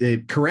 Okay.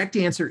 The correct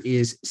answer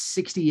is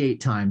 68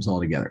 times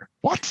altogether.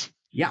 What?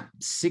 Yeah,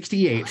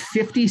 68.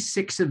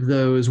 56 of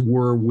those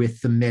were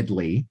with the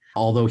medley,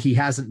 although he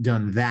hasn't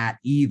done that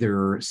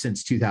either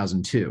since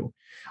 2002.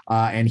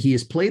 And he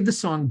has played the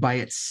song by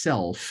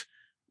itself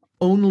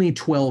only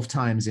 12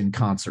 times in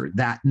concert.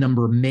 That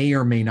number may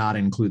or may not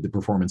include the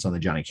performance on the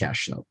Johnny Cash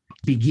show.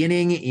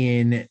 Beginning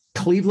in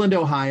Cleveland,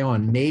 Ohio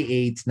on May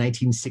 8th,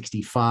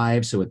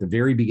 1965. So at the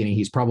very beginning,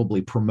 he's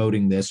probably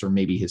promoting this, or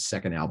maybe his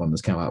second album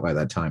has come out by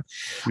that time.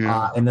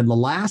 Yeah. And then the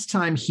last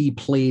time he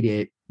played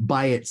it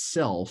by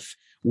itself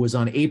was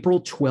on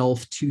April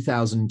 12th,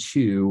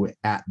 2002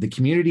 at the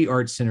Community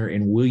Arts Center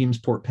in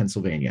Williamsport,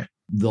 Pennsylvania.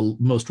 The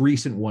most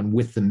recent one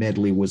with the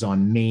medley was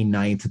on May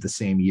 9th of the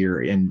same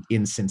year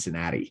in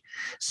Cincinnati.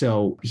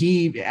 So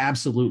he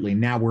absolutely,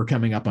 now we're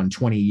coming up on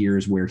 20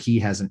 years where he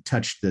hasn't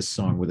touched this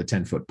song with a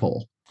 10-foot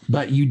pole.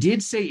 But you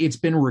did say it's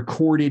been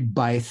recorded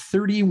by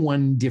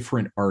 31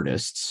 different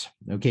artists.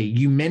 Okay,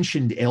 you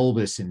mentioned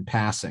Elvis in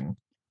passing.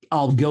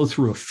 I'll go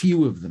through a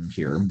few of them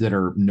here that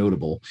are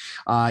notable.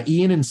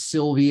 Ian and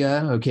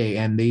Sylvia, okay,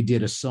 and they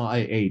did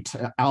a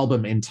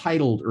album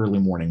entitled Early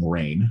Morning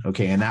Rain,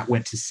 okay, and that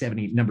went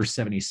to number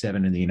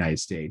 77 in the United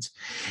States.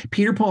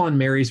 Peter, Paul, and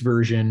Mary's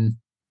version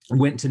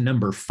went to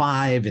number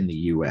 5 in the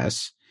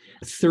U.S.,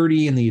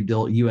 30 in the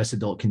U.S.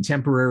 Adult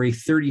Contemporary,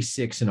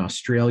 36 in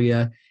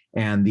Australia,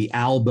 and the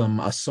album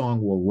A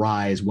Song Will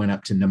Rise went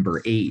up to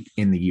number 8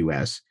 in the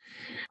U.S.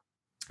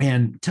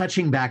 And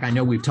touching back, I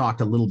know we've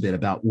talked a little bit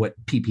about what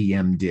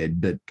PPM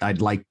did, but I'd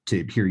like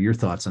to hear your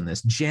thoughts on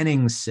this.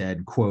 Jennings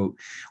said, quote,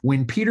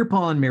 "When Peter,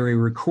 Paul, and Mary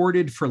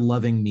recorded For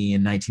Loving Me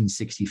in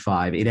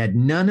 1965, it had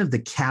none of the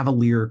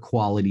cavalier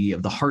quality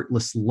of The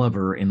Heartless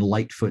Lover in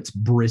Lightfoot's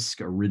brisk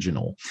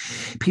original.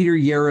 Peter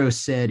Yarrow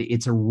said,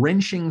 it's a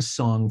wrenching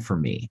song for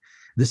me.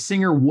 The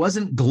singer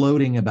wasn't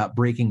gloating about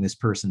breaking this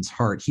person's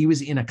heart. He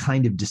was in a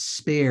kind of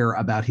despair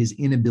about his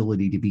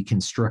inability to be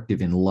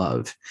constructive in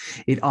love.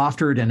 It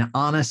offered an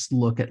honest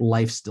look at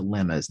life's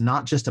dilemmas,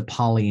 not just a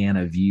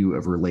Pollyanna view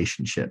of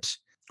relationships."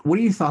 What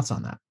are your thoughts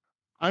on that?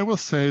 I will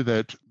say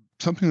that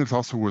something that's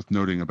also worth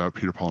noting about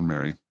Peter, Paul, and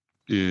Mary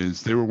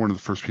is they were one of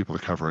the first people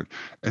to cover it.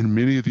 And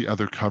many of the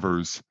other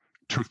covers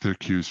took their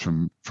cues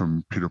from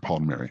Peter, Paul,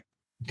 and Mary.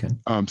 Okay.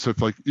 So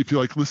if you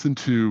listen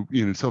to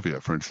Ian and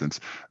Sylvia, for instance,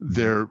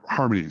 their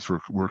harmonies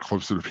were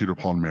closer to Peter,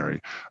 Paul, and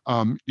Mary.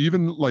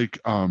 Even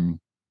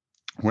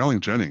Waylon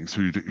Jennings,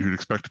 who you'd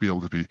expect to be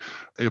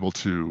able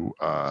to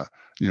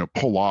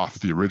pull off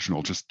the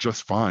original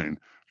just fine,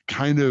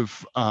 kind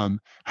of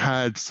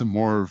had some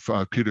more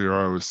of Peter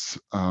Yarrow's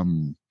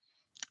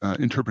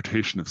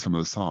interpretation of some of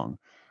the song,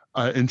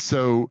 and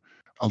so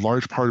a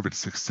large part of its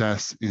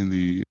success in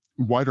the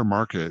wider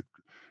market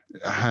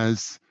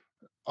has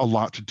a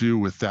lot to do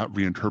with that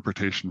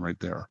reinterpretation right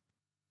there.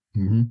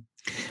 Mm-hmm.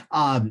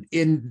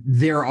 And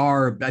there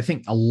are, I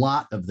think, a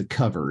lot of the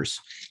covers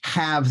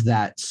have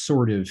that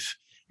sort of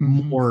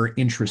more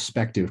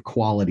introspective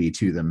quality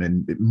to them,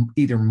 and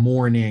either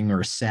mourning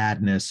or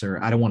sadness,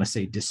 or I don't want to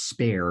say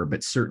despair,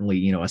 but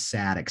certainly, a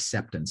sad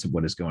acceptance of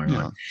what is going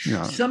on.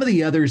 Yeah. Some of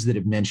the others that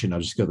have mentioned, I'll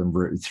just go them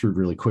through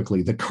really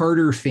quickly. The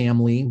Carter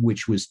Family,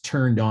 which was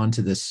turned on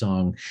to this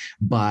song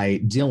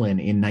by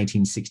Dylan in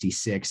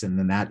 1966, and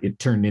then it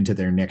turned into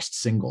their next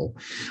single.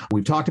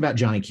 We've talked about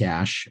Johnny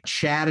Cash,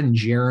 Chad and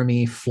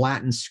Jeremy,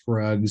 Flatt and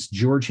Scruggs,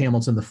 George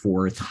Hamilton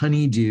IV,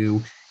 Honeydew.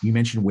 You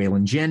mentioned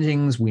Waylon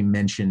Jennings. We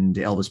mentioned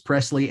Elvis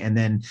Presley, and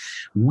then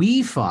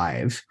We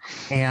Five.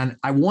 And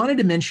I wanted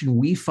to mention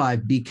We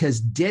Five because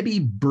Debbie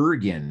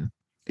Bergen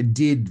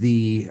did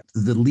the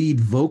lead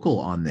vocal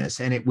on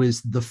this, and it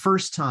was the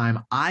first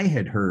time I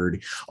had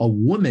heard a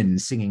woman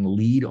singing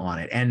lead on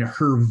it, and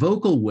her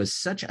vocal was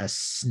such a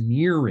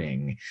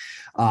sneering,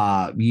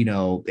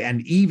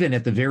 and even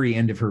at the very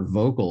end of her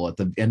vocal, at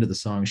the end of the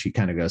song, she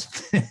kind of goes,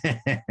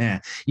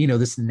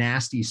 this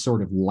nasty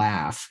sort of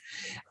laugh,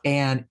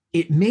 and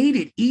it made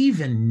it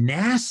even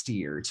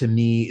nastier to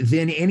me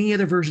than any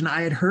other version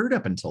I had heard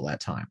up until that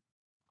time.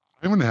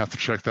 I'm going to have to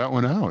check that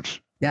one out.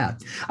 Yeah,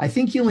 I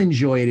think you'll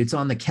enjoy it. It's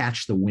on the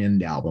Catch the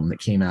Wind album that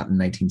came out in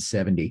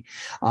 1970.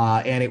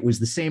 And it was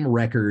the same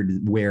record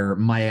where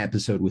my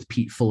episode with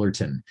Pete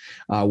Fullerton,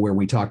 where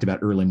we talked about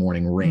Early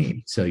Morning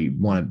Rain. So you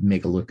want to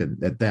make a look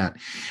at that.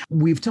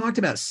 We've talked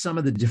about some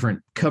of the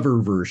different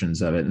cover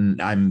versions of it,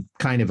 and I'm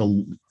kind of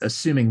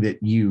assuming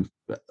that you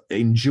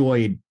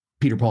enjoyed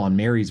Peter, Paul, and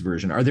Mary's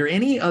version. Are there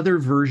any other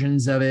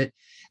versions of it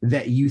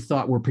that you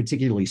thought were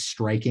particularly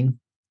striking?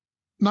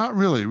 Not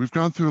really. We've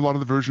gone through a lot of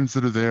the versions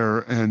that are there.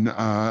 And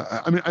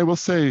I will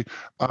say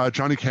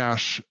Johnny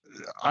Cash,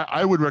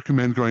 I would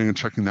recommend going and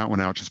checking that one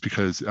out just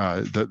because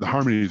the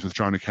harmonies with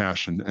Johnny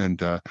Cash and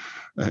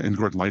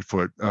Gordon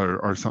Lightfoot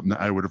are something that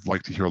I would have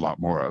liked to hear a lot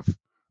more of.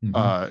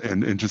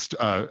 Mm-hmm. And just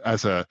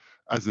as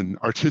an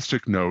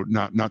artistic note,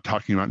 not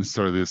talking about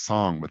necessarily a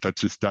song, but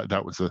that's just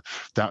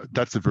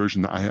that's a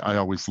version that I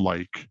always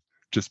like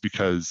just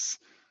because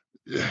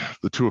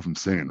the two of them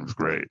singing was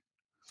great.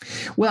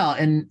 Well,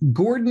 and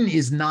Gordon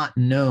is not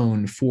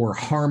known for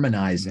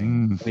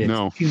harmonizing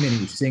with too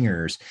many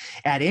singers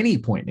at any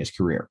point in his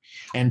career.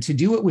 And to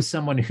do it with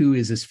someone who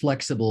is as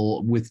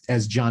flexible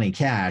as Johnny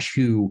Cash,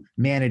 who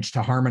managed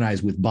to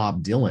harmonize with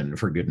Bob Dylan,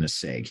 for goodness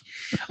sake,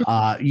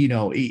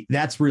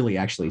 that's really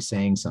actually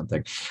saying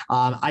something.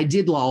 I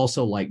did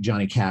also like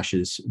Johnny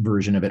Cash's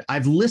version of it.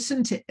 I've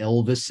listened to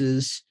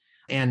Elvis's,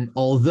 and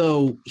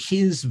although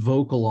his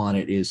vocal on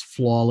it is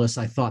flawless,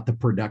 I thought the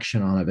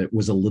production on it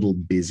was a little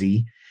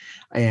busy.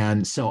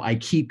 And so I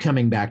keep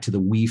coming back to the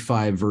We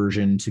Five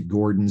version, to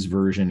Gordon's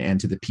version, and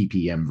to the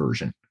PPM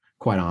version,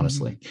 quite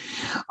honestly.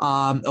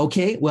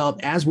 Okay, well,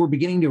 as we're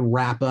beginning to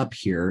wrap up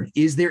here,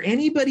 is there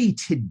anybody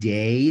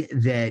today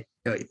that,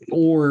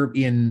 or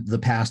in the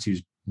past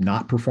who's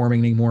not performing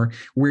anymore,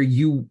 where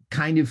you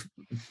kind of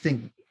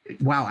think,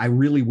 wow, I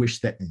really wish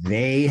that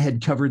they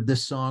had covered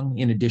this song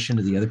in addition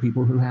to the other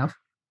people who have?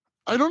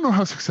 I don't know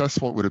how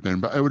successful it would have been,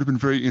 but I would have been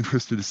very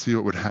interested to see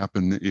what would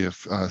happen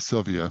if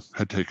Sylvia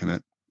had taken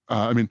it.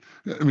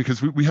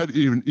 Because we had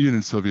Ian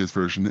and Sylvia's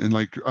version,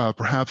 and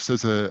perhaps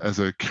as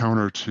a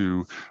counter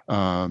to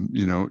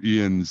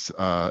Ian's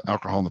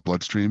Alcohol in the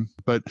Bloodstream.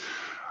 But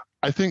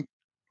I think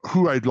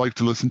who I'd like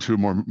to listen to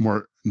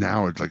more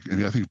now, I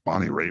think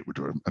Bonnie Raitt would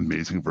do an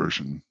amazing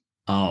version.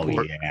 Oh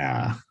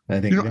yeah, I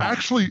think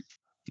actually,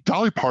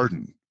 Dolly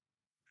Parton.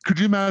 Could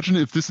you imagine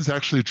if this is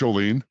actually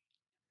Jolene?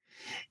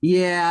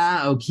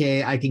 Yeah,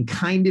 okay, I can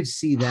kind of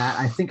see that.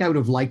 I think I would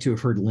have liked to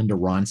have heard Linda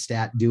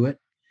Ronstadt do it.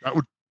 That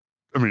would.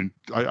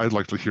 I'd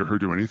like to hear her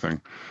do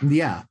anything.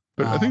 Yeah.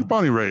 But I think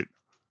Bonnie Raitt.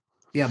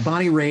 Yeah,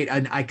 Bonnie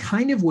Raitt. I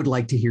kind of would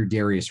like to hear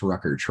Darius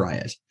Rucker try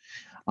it.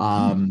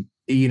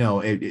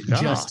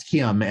 Just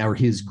him or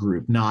his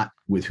group, not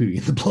with Hootie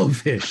and the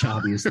Blowfish,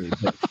 obviously,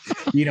 but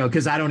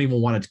because I don't even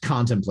want to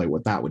contemplate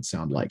what that would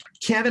sound like.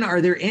 Kevin,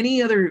 are there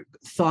any other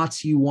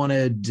thoughts you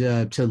wanted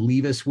to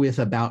leave us with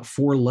about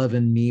For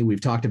Lovin' Me?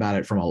 We've talked about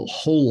it from a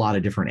whole lot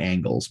of different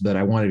angles, but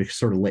I wanted to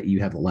sort of let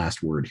you have the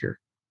last word here.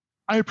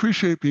 I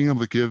appreciate being able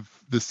to give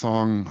this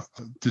song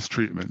this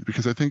treatment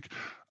because I think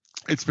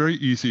it's very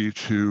easy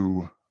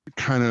to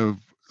kind of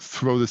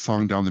throw this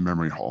song down the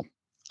memory hole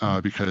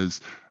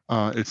because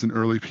it's an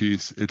early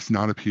piece. It's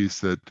not a piece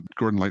that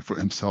Gordon Lightfoot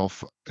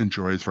himself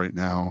enjoys right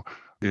now.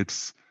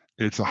 It's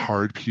a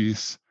hard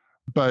piece,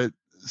 but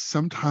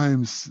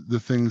sometimes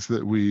the things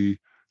that we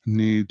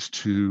need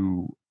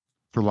to,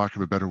 for lack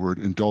of a better word,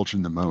 indulge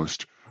in the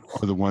most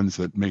are the ones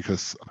that make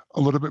us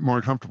a little bit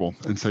more comfortable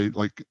and say,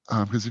 like,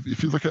 because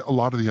if you look at a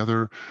lot of the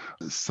other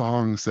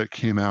songs that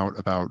came out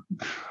about,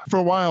 for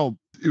a while,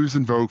 it was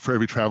in vogue for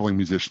every traveling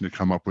musician to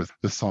come up with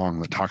the song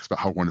that talks about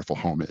how wonderful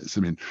home is.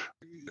 I mean,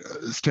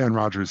 Stan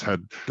Rogers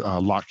had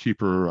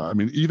Lockkeeper. I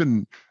mean,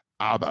 even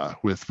ABBA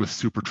with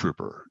Super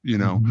Trooper,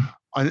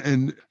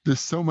 and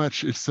there's so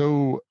much, it's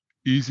so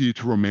easy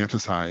to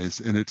romanticize,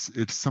 and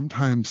it's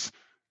sometimes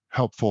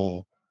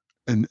helpful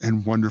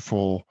and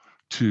wonderful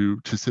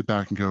to sit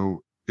back and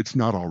go, it's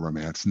not all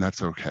romance, and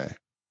that's okay.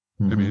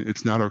 I mean,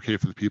 it's not okay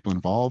for the people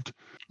involved,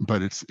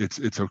 but it's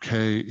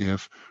okay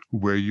if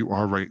where you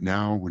are right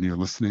now when you're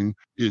listening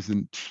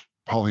isn't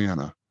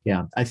Pollyanna.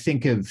 Yeah, I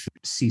think of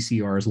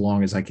CCR, As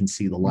Long as I Can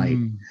See the Light,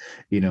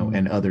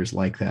 and others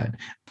like that.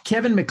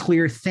 Kevin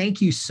McClear,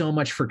 thank you so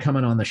much for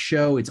coming on the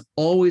show. It's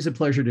always a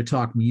pleasure to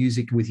talk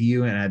music with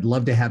you, and I'd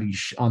love to have you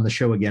on the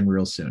show again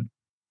real soon.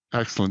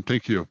 Excellent.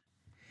 Thank you.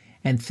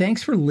 And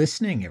thanks for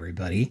listening,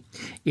 everybody.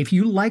 If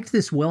you liked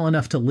this well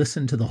enough to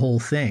listen to the whole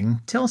thing,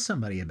 tell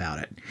somebody about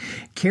it.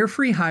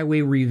 Carefree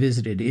Highway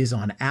Revisited is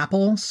on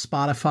Apple,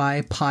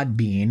 Spotify,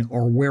 Podbean,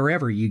 or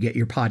wherever you get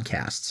your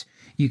podcasts.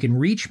 You can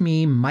reach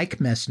me, Mike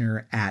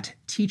Messner, at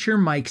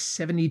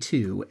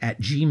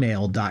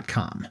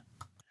teachermike72@gmail.com.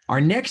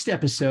 Our next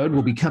episode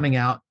will be coming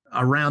out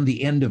around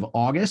the end of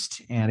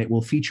August, and it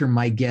will feature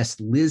my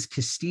guest Liz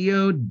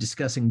Castillo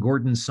discussing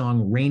Gordon's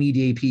song Rainy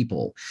Day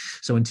People.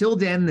 So until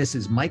then, this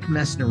is Mike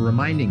Messner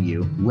reminding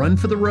you, run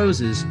for the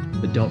roses,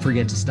 but don't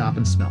forget to stop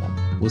and smell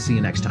them. We'll see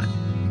you next time.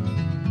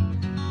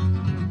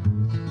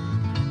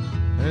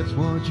 That's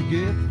what you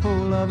get for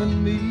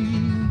loving me.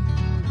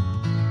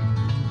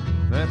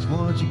 That's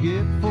what you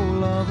get for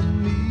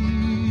loving me.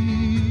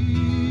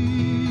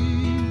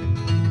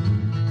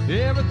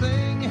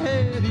 Everything you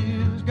had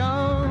is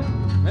gone,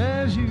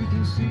 as you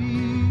can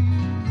see.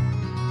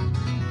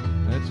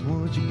 That's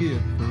what you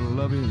get for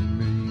loving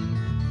me.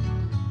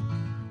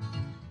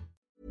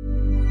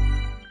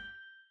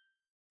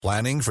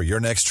 Planning for your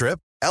next trip?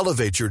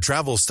 Elevate your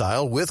travel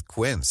style with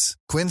Quince.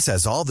 Quince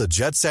has all the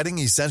jet-setting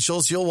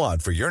essentials you'll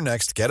want for your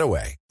next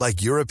getaway,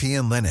 like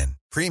European linen,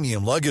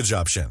 premium luggage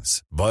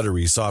options,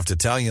 buttery soft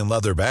Italian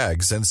leather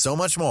bags, and so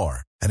much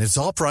more. And it's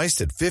all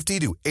priced at 50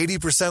 to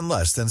 80%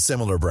 less than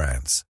similar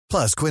brands.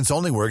 Plus, Quince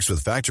only works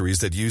with factories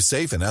that use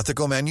safe and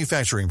ethical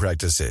manufacturing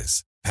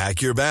practices.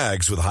 Pack your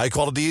bags with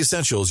high-quality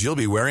essentials you'll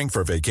be wearing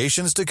for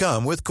vacations to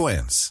come with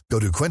Quince. Go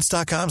to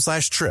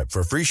quince.com/trip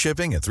for free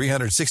shipping and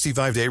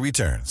 365-day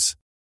returns.